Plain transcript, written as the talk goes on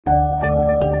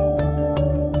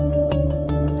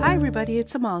everybody,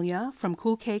 it's Amalia from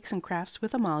Cool Cakes and Crafts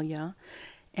with Amalia,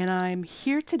 and I'm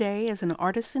here today as an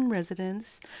artist in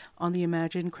residence on the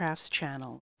Imagine Crafts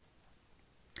channel.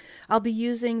 I'll be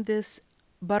using this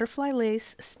butterfly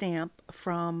lace stamp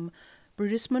from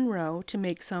Brutus Monroe to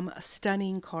make some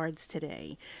stunning cards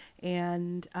today.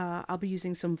 And I'll be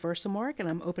using some VersaMark, and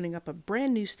I'm opening up a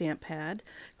brand new stamp pad,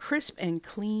 crisp and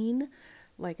clean,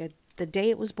 like the day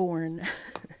it was born.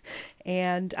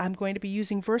 And I'm going to be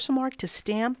using VersaMark to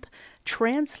stamp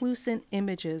translucent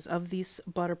images of this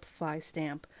butterfly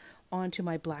stamp onto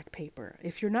my black paper.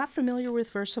 If you're not familiar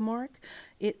with VersaMark,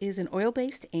 it is an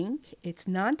oil-based ink, it's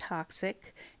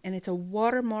non-toxic, and it's a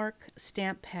watermark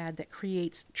stamp pad that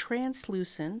creates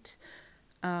translucent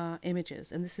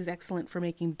images, and this is excellent for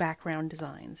making background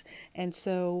designs. And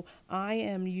so I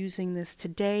am using this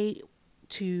today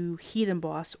to heat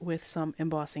emboss with some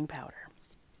embossing powder.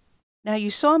 Now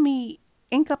you saw me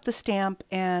ink up the stamp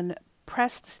and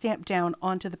press the stamp down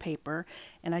onto the paper,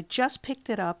 and I just picked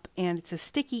it up, and it's a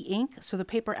sticky ink, so the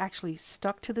paper actually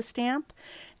stuck to the stamp,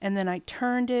 and then I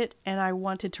turned it and I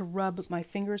wanted to rub my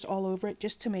fingers all over it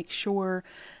just to make sure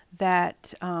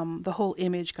that the whole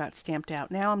image got stamped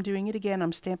out. Now I'm doing it again.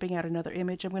 I'm stamping out another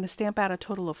image. I'm going to stamp out a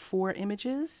total of 4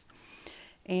 images.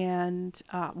 And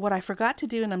what I forgot to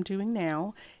do, and I'm doing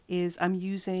now, is I'm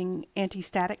using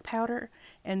anti-static powder,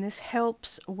 and this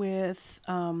helps with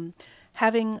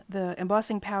having the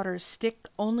embossing powder stick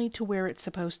only to where it's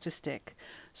supposed to stick.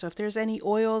 So if there's any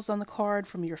oils on the card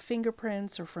from your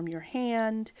fingerprints or from your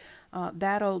hand,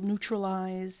 that'll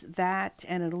neutralize that,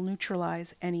 and it'll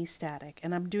neutralize any static.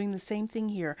 And I'm doing the same thing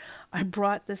here. I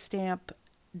brought the stamp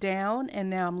down, and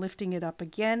now I'm lifting it up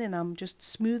again, and I'm just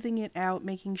smoothing it out,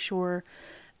 making sure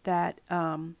that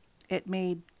it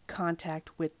made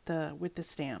contact with the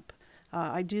stamp.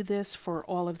 I do this for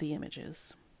all of the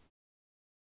images.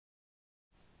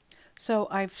 So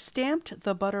I've stamped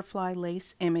the butterfly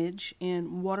lace image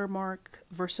in watermark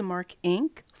VersaMark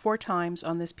ink 4 times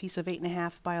on this piece of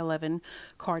 8.5 by 11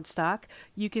 cardstock.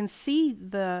 You can see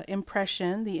the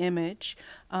impression, the image,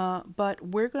 but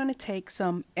we're going to take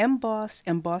some MBoss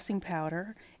embossing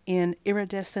powder in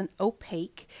iridescent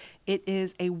opaque. It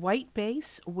is a white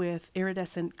base with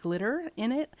iridescent glitter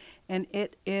in it, and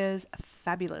it is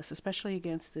fabulous, especially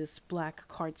against this black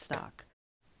cardstock.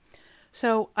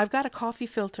 So I've got a coffee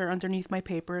filter underneath my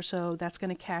paper, so that's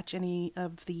going to catch any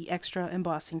of the extra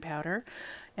embossing powder.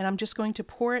 And I'm just going to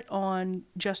pour it on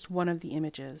just one of the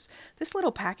images. This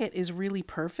little packet is really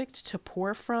perfect to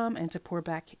pour from and to pour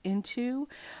back into.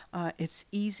 It's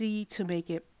easy to make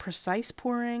it precise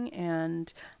pouring,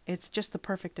 and it's just the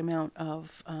perfect amount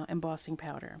of embossing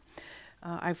powder.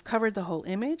 I've covered the whole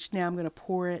image. Now I'm going to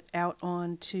pour it out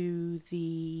onto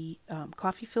the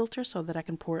coffee filter so that I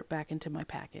can pour it back into my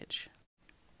package.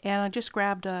 And I just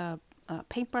grabbed a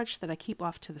paintbrush that I keep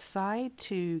off to the side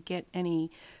to get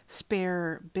any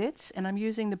spare bits, and I'm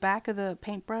using the back of the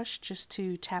paintbrush just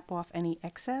to tap off any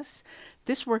excess.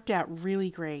 This worked out really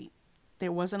great.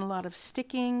 There wasn't a lot of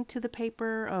sticking to the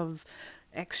paper of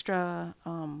extra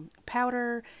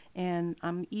powder, and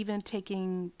I'm even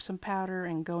taking some powder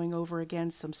and going over again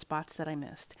some spots that I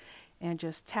missed, and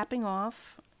just tapping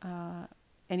off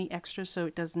any extras so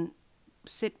it doesn't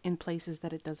sit in places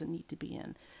that it doesn't need to be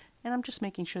in. And I'm just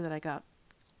making sure that I got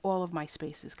all of my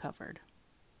spaces covered.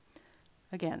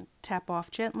 Again, tap off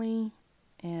gently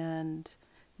and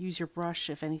use your brush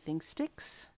if anything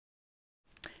sticks.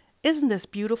 Isn't this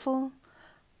beautiful?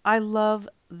 I love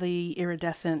the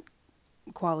iridescent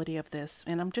quality of this,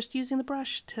 and I'm just using the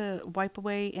brush to wipe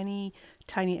away any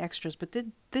tiny extras, but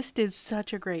this did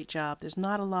such a great job. There's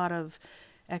not a lot of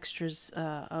extras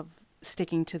of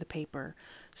sticking to the paper.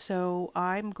 So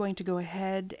I'm going to go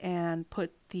ahead and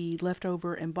put the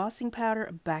leftover embossing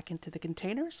powder back into the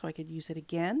container so I could use it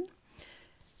again.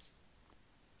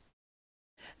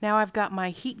 Now I've got my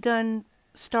heat gun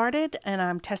started, and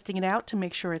I'm testing it out to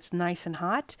make sure it's nice and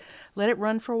hot. Let it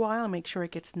run for a while and make sure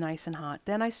it gets nice and hot.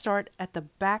 Then I start at the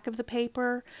back of the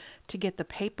paper to get the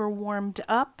paper warmed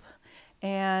up,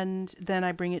 and then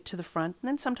I bring it to the front, and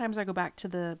then sometimes I go back to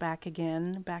the back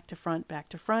again, back to front, back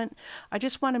to front. I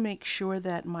just want to make sure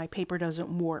that my paper doesn't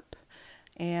warp.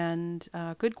 And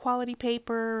good quality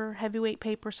paper, heavyweight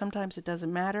paper, sometimes it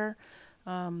doesn't matter.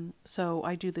 So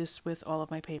I do this with all of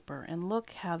my paper, and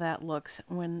look how that looks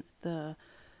when the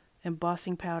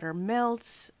embossing powder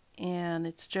melts, and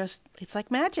it's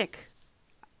like magic.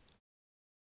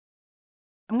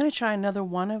 I'm going to try another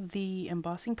one of the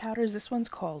embossing powders. This one's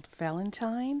called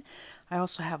Valentine. I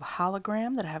also have a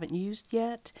hologram that I haven't used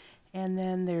yet, and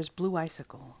then there's Blue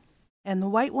Icicle. And the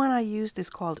white one I used is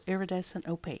called Iridescent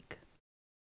Opaque.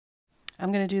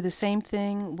 I'm going to do the same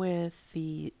thing with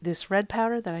this red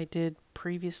powder that I did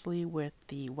previously with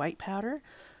the white powder.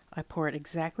 I pour it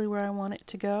exactly where I want it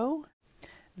to go.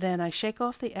 Then I shake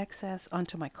off the excess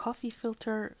onto my coffee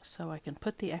filter so I can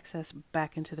put the excess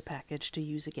back into the package to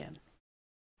use again.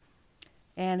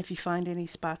 And if you find any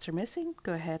spots are missing,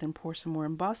 go ahead and pour some more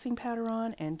embossing powder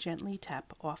on and gently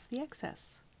tap off the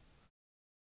excess.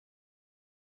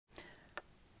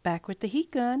 Back with the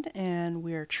heat gun, and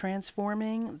we're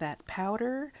transforming that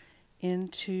powder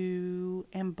into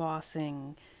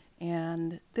embossing.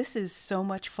 And this is so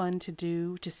much fun to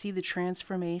do, to see the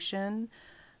transformation.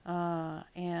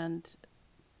 And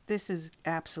this is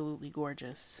absolutely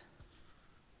gorgeous.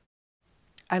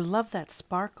 I love that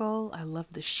sparkle. I love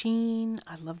the sheen.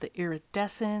 I love the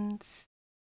iridescence.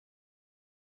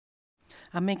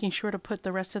 I'm making sure to put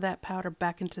the rest of that powder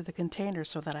back into the container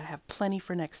so that I have plenty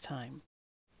for next time.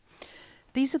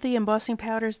 These are the embossing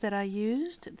powders that I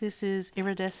used. This is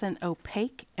Iridescent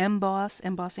Opaque Emboss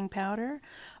embossing powder,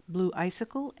 Blue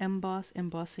Icicle Emboss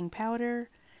embossing powder,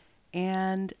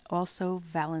 and also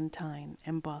Valentine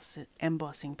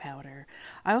embossing powder.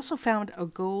 I also found a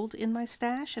gold in my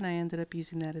stash and I ended up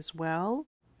using that as well.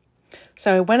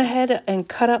 So I went ahead and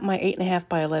cut up my 8.5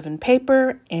 by 11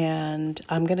 paper, and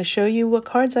I'm going to show you what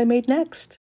cards I made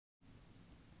next.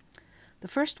 The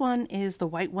first one is the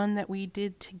white one that we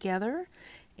did together,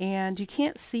 and you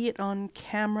can't see it on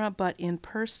camera, but in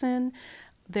person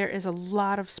there is a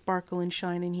lot of sparkle and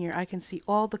shine in here. I can see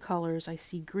all the colors. I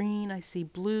see green, I see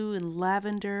blue and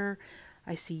lavender,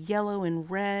 I see yellow and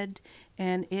red,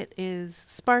 and it is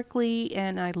sparkly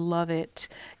and I love it.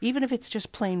 Even if it's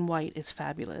just plain white, it's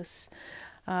fabulous.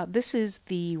 This is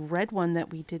the red one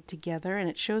that we did together, and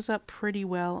it shows up pretty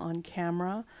well on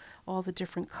camera. All the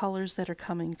different colors that are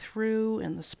coming through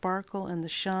and the sparkle and the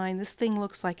shine. This thing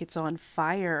looks like it's on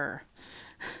fire.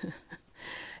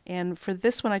 And for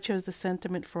this one, I chose the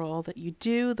sentiment for all that you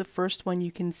do. The first one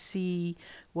you can see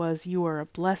was "You are a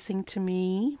blessing to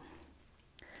me."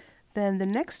 Then the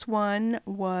next one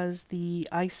was the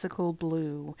Icicle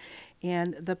Blue,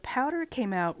 and the powder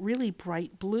came out really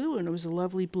bright blue, and it was a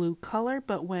lovely blue color,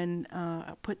 but when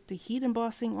I put the heat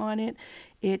embossing on it,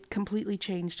 it completely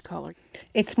changed color.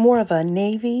 It's more of a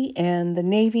navy, and the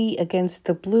navy against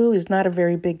the blue is not a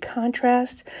very big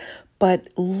contrast, but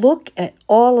look at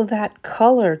all of that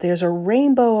color. There's a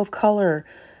rainbow of color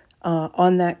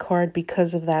on that card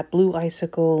because of that Blue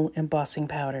Icicle embossing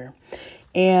powder.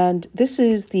 And this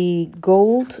is the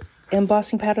gold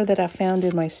embossing powder that I found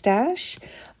in my stash.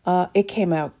 It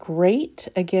came out great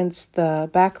against the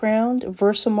background.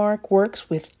 VersaMark works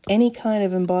with any kind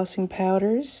of embossing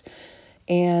powders.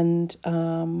 And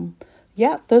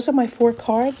yeah, those are my 4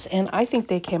 cards, and I think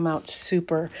they came out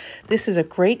super. This is a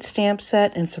great stamp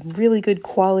set and some really good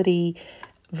quality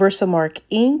VersaMark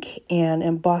ink and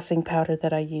embossing powder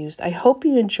that I used. I hope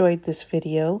you enjoyed this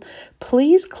video.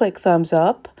 Please click thumbs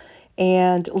up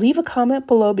and leave a comment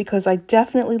below because I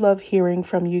definitely love hearing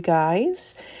from you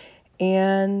guys.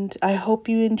 And I hope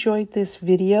you enjoyed this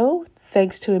video.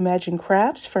 Thanks to Imagine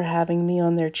Crafts for having me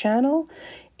on their channel.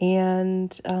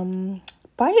 And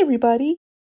bye, everybody.